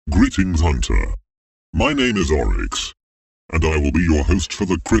Greetings, Hunter. My name is Oryx, and I will be your host for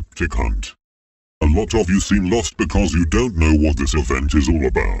the Cryptic Hunt. A lot of you seem lost because you don't know what this event is all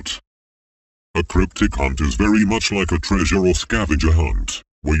about. A Cryptic Hunt is very much like a treasure or scavenger hunt,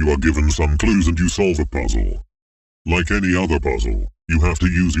 where you are given some clues and you solve a puzzle. Like any other puzzle, you have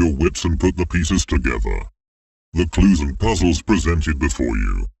to use your wits and put the pieces together. The clues and puzzles presented before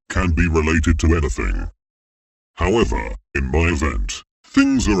you can be related to anything. However, in my event,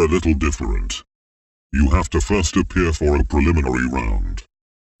 things are a little different. You have to first appear for a preliminary round.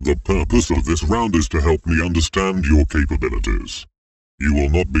 The purpose of this round is to help me understand your capabilities. You will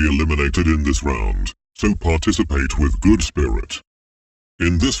not be eliminated in this round, so participate with good spirit.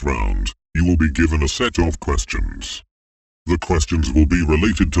 In this round, you will be given a set of questions. The questions will be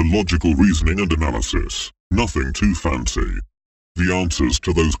related to logical reasoning and analysis, nothing too fancy. The answers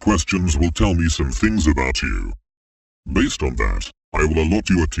to those questions will tell me some things about you. Based on that, I will allot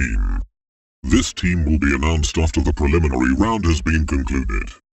you a team. This team will be announced after the preliminary round has been concluded.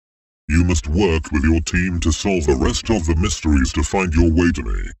 You must work with your team to solve the rest of the mysteries to find your way to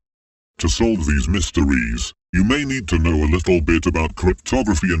me. To solve these mysteries, you may need to know a little bit about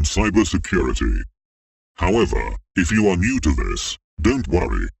cryptography and cybersecurity. However, if you are new to this, don't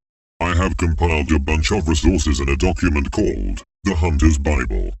worry. I have compiled a bunch of resources in a document called The Hunter's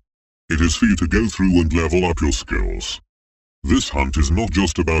Bible. It is for you to go through and level up your skills. This hunt is not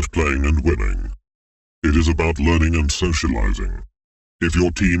just about playing and winning. It is about learning and socializing. If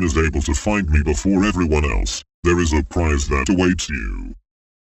your team is able to find me before everyone else, there is a prize that awaits you.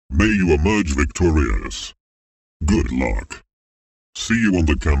 May you emerge victorious. Good luck. See you on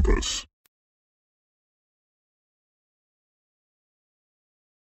the campus.